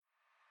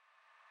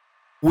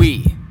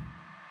We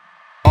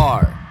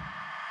are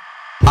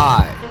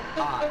I.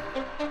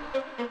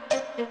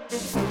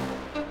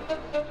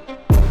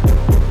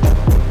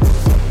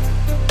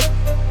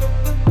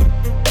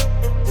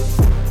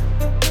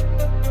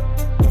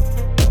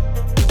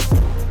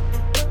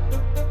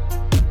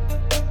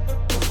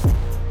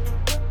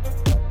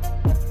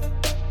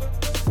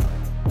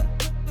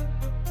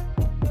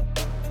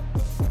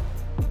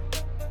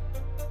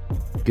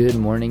 Good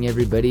morning,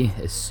 everybody.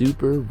 A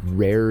super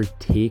rare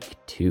take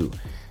two.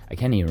 I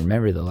can't even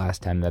remember the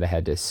last time that I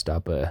had to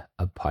stop a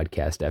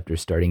podcast after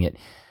starting it.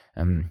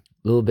 I'm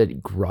a little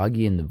bit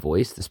groggy in the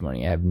voice this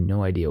morning. I have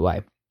no idea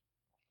why.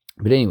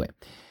 But anyway,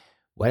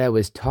 what I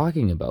was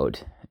talking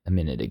about a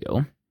minute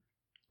ago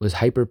was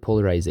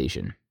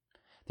hyperpolarization.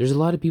 There's a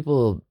lot of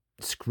people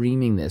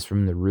screaming this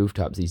from the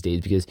rooftops these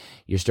days because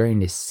you're starting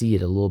to see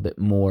it a little bit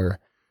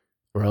more,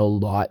 or a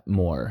lot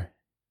more,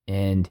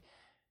 and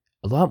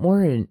a lot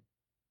more in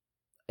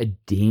a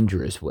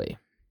dangerous way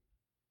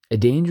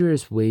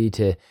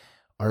to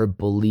our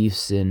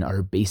beliefs and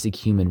our basic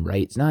human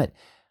rights. Not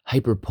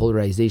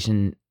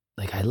hyperpolarization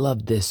like I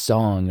love this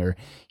song, or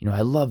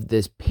I love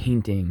this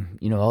painting,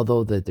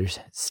 although that there's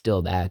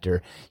still that,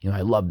 or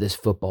I love this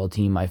football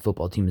team, my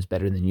football team is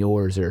better than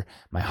yours, or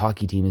my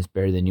hockey team is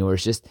better than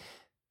yours. Just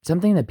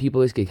something that people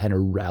always could kind of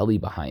rally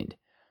behind.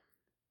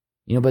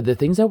 But the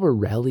things that we're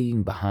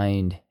rallying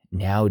behind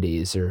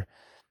nowadays are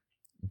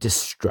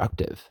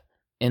destructive.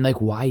 And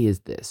why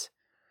is this?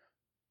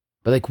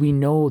 But we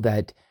know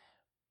that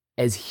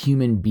as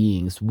human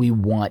beings, we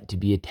want to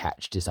be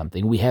attached to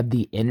something. We have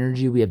the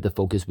energy, we have the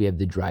focus, we have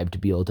the drive to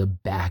be able to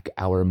back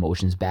our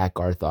emotions, back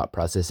our thought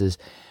processes.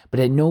 But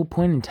at no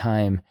point in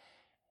time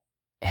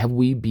have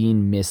we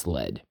been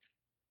misled.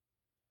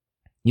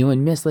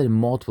 And misled in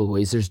multiple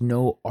ways. There's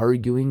no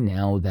arguing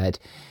now that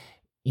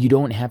you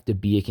don't have to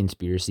be a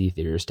conspiracy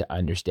theorist to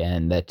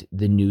understand that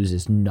the news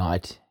is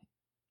not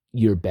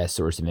your best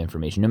source of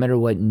information. No matter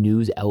what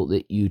news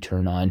outlet you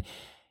turn on,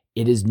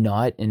 it is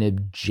not an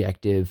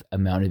objective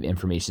amount of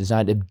information. It's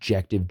not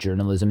objective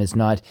journalism. It's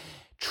not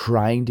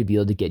trying to be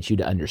able to get you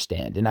to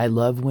understand. And I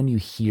love when you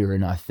hear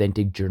an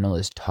authentic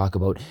journalist talk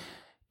about,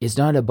 it's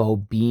not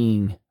about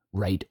being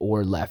right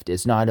or left.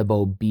 It's not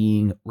about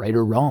being right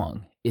or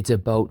wrong. It's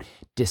about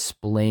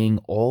displaying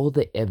all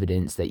the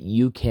evidence that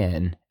you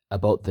can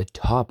about the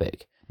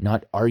topic,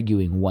 not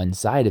arguing one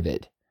side of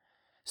it,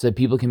 so that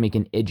people can make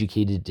an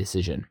educated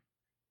decision.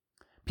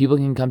 People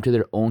can come to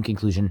their own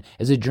conclusion.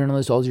 As a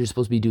journalist, all you're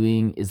supposed to be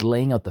doing is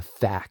laying out the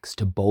facts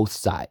to both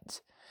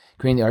sides,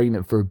 creating the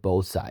argument for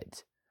both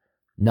sides,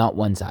 not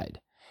one side,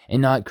 and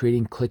not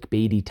creating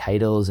clickbaity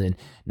titles and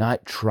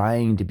not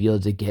trying to be able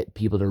to get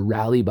people to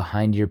rally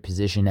behind your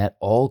position at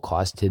all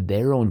costs to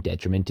their own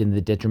detriment and the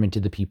detriment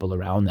to the people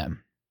around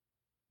them.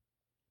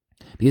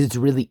 Because it's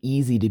really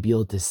easy to be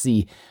able to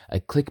see a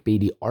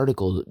clickbaity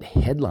article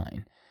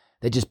headline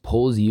that just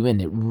pulls you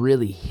in. It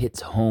really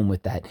hits home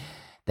with that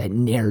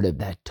narrative,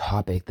 that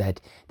topic,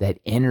 that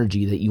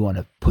energy that you want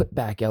to put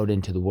back out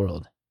into the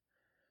world.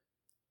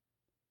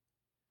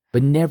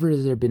 But never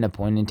has there been a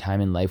point in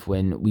time in life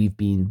when we've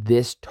been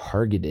this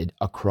targeted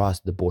across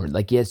the board.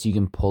 Yes, you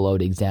can pull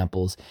out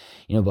examples,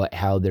 about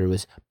how there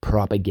was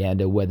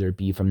propaganda, whether it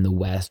be from the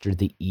West or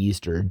the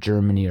East or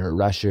Germany or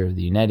Russia or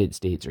the United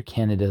States or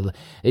Canada.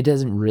 It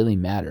doesn't really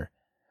matter.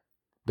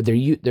 But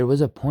there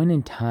was a point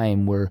in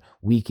time where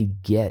we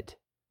could get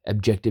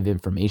objective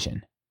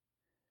information.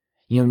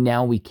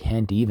 Now we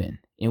can't even.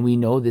 And we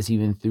know this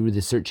even through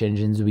the search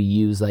engines we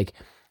use, like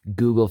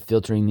Google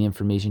filtering the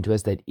information to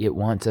us that it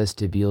wants us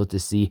to be able to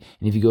see.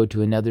 And if you go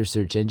to another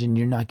search engine,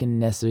 you're not going to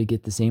necessarily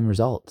get the same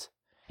results.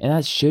 And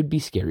that should be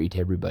scary to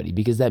everybody,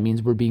 because that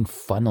means we're being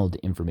funneled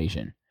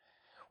information.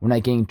 We're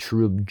not getting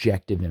true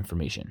objective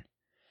information.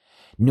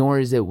 Nor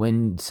is it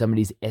when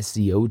somebody's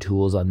SEO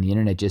tools on the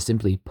internet just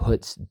simply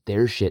puts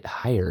their shit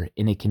higher,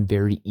 and it can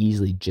very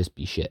easily just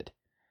be shit.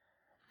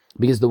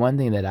 Because the one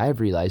thing that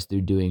I've realized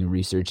through doing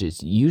research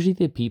is usually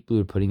the people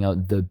who are putting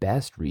out the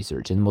best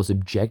research and the most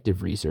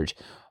objective research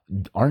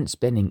aren't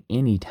spending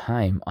any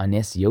time on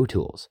SEO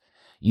tools.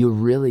 You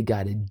really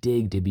got to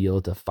dig to be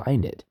able to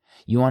find it.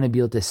 You want to be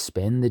able to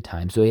spend the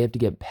time. So you have to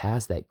get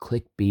past that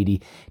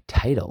clickbaity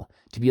title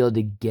to be able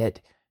to get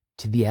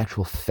to the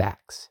actual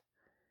facts.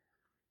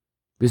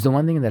 Because the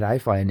one thing that I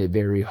find it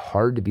very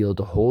hard to be able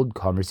to hold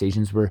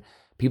conversations where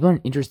people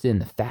aren't interested in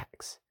the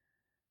facts.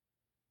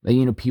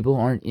 People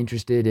aren't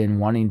interested in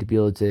wanting to be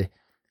able to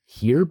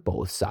hear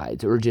both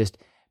sides or just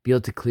be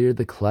able to clear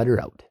the clutter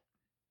out.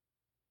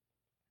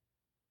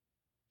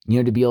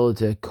 To be able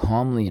to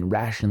calmly and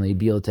rationally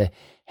be able to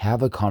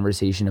have a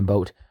conversation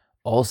about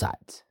all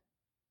sides.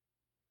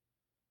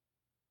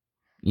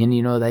 And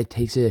that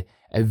takes a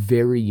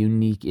very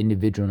unique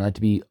individual not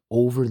to be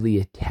overly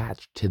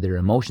attached to their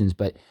emotions,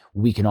 but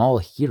we can all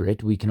hear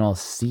it. We can all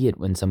see it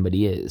when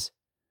somebody is.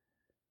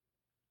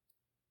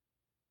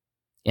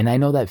 And I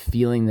know that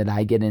feeling that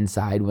I get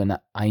inside when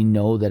I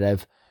know that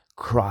I've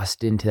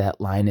crossed into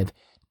that line of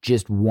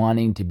just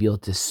wanting to be able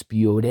to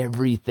spew out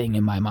everything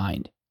in my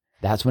mind.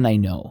 That's when I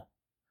know.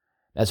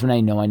 That's when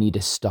I know I need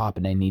to stop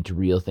and I need to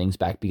reel things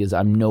back, because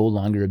I'm no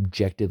longer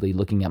objectively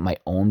looking at my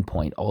own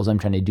point. All I'm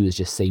trying to do is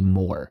just say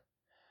more.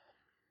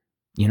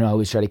 I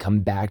always try to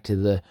come back to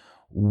the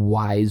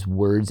wise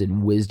words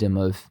and wisdom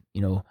of,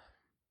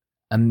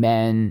 a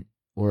man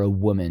or a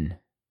woman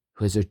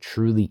who has a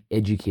truly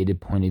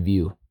educated point of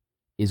view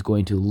is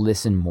going to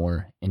listen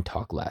more and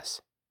talk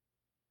less.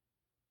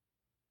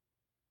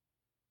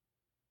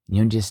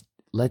 Just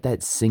let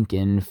that sink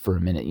in for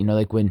a minute.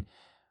 Like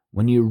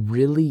when you're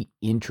really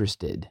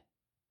interested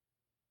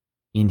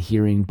in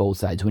hearing both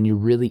sides, when you're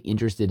really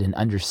interested in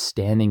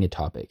understanding a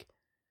topic,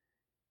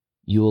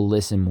 you will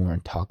listen more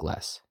and talk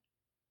less.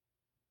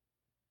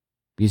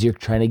 Because you're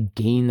trying to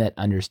gain that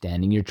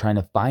understanding. You're trying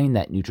to find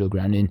that neutral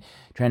ground and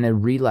trying to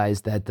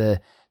realize that the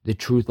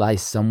truth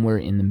lies somewhere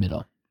in the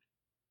middle.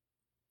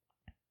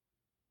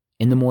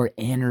 And the more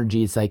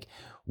energy, it's like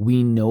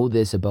we know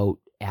this about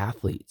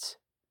athletes.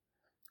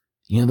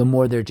 The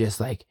more they're just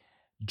like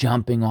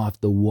jumping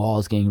off the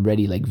walls, getting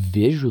ready, like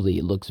visually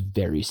it looks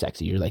very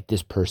sexy. You're like,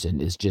 this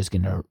person is just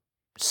going to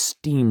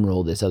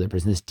steamroll this other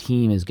person. This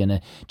team is going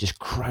to just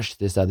crush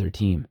this other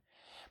team.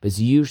 But it's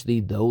usually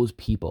those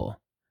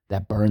people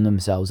that burn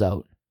themselves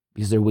out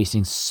because they're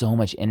wasting so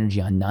much energy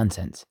on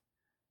nonsense.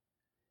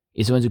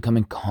 It's the ones who come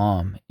in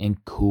calm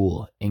and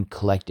cool and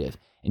collective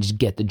and just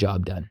get the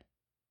job done.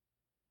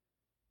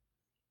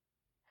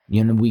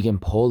 We can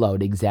pull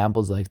out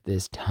examples like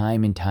this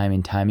time and time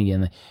and time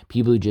again. Like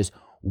people who just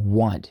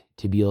want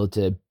to be able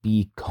to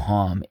be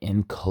calm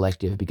and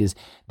collective because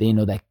they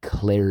know that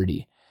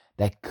clarity,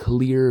 that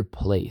clear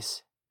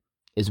place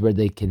is where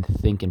they can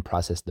think and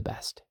process the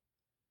best.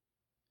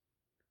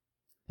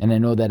 And I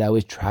know that I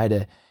always try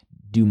to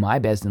do my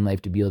best in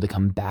life to be able to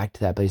come back to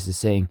that place of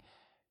saying,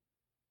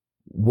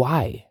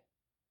 why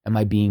am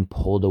I being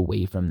pulled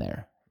away from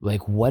there?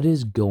 Like, what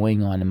is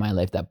going on in my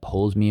life that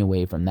pulls me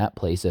away from that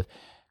place of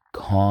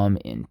calm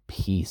and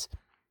peace?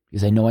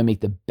 Because I know I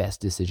make the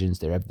best decisions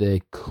there. I have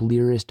the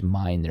clearest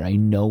mind there. I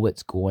know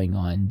what's going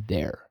on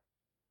there.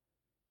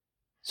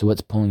 So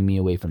what's pulling me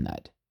away from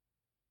that?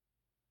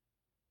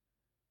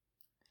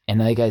 And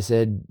like I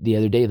said the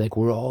other day, like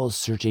we're all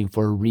searching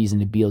for a reason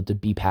to be able to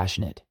be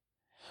passionate.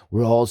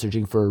 We're all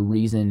searching for a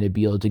reason to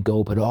be able to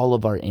go put all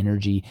of our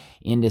energy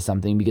into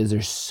something because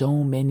there's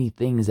so many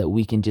things that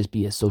we can just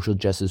be a social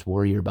justice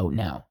warrior about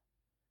now.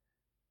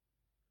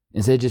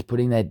 Instead of just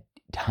putting that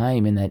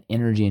time and that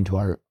energy into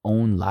our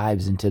own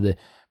lives, into the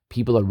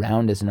people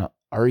around us, and not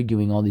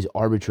arguing all these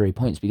arbitrary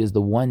points. Because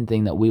the one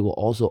thing that we will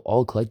also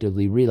all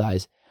collectively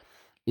realize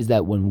is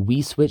that when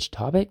we switch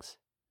topics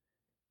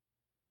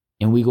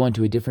and we go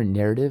into a different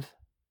narrative,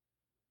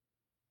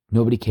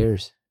 nobody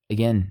cares.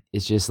 Again,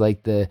 it's just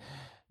like the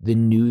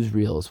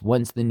newsreels.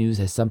 Once the news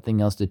has something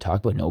else to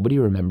talk about, nobody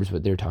remembers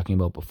what they were talking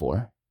about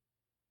before.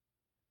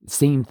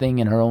 Same thing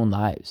in our own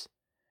lives.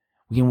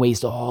 We can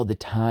waste all the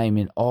time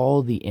and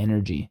all the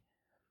energy.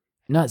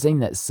 I'm not saying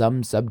that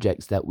some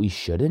subjects that we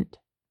shouldn't,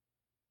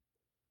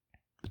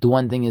 but the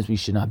one thing is we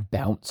should not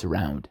bounce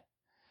around.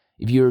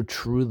 If you're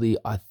truly,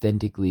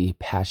 authentically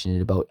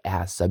passionate about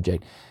a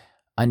subject,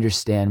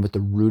 understand what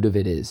the root of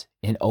it is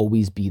and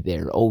always be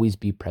there, always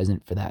be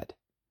present for that.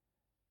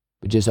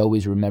 But just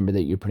always remember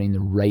that you're putting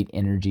the right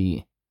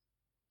energy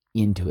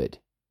into it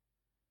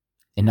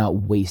and not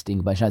wasting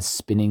a bunch, not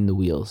spinning the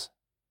wheels.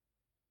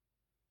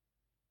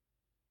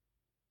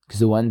 Because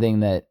the one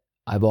thing that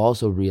I've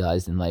also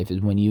realized in life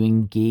is when you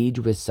engage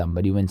with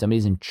somebody, when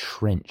somebody's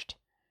entrenched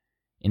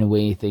in a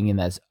way thinking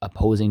that's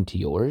opposing to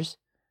yours,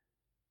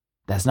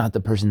 that's not the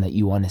person that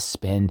you want to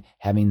spend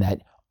having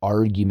that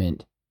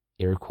argument,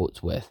 air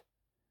quotes, with.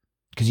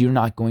 Because you're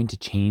not going to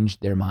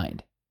change their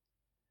mind.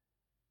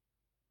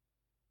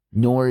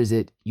 Nor is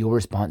it your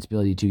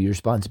responsibility to. Your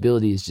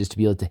responsibility is just to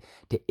be able to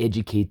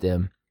educate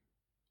them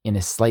in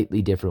a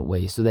slightly different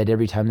way so that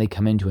every time they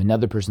come into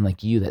another person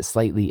like you that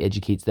slightly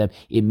educates them,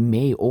 it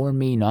may or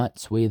may not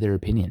sway their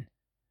opinion.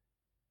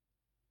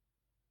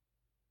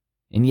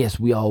 And yes,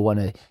 we all want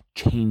to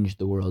change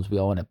the world. We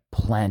all want to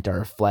plant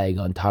our flag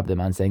on top of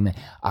them on saying that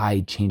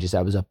I changed this.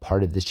 I was a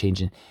part of this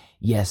change. And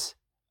yes,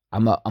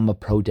 I'm a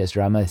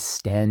protester. I'm a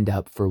stand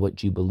up for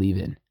what you believe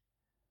in.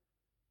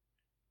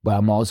 But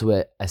I'm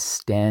also a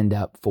stand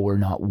up for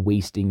not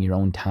wasting your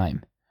own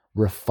time.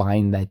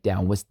 Refine that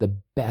down. What's the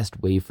best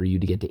way for you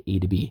to get to A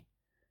to B?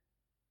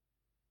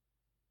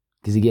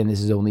 Because again, this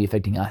is only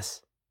affecting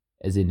us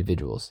as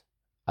individuals,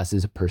 us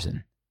as a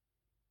person.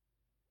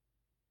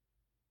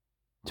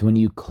 So when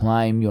you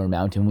climb your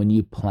mountain, when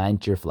you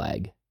plant your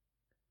flag,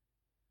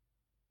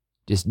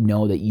 just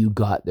know that you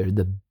got there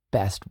the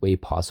best way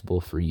possible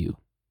for you.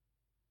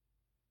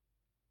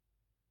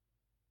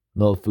 A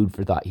little food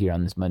for thought here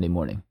on this Monday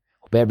morning.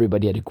 Hope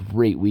everybody had a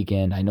great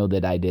weekend. I know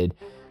that I did.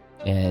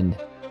 And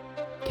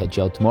catch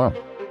y'all tomorrow.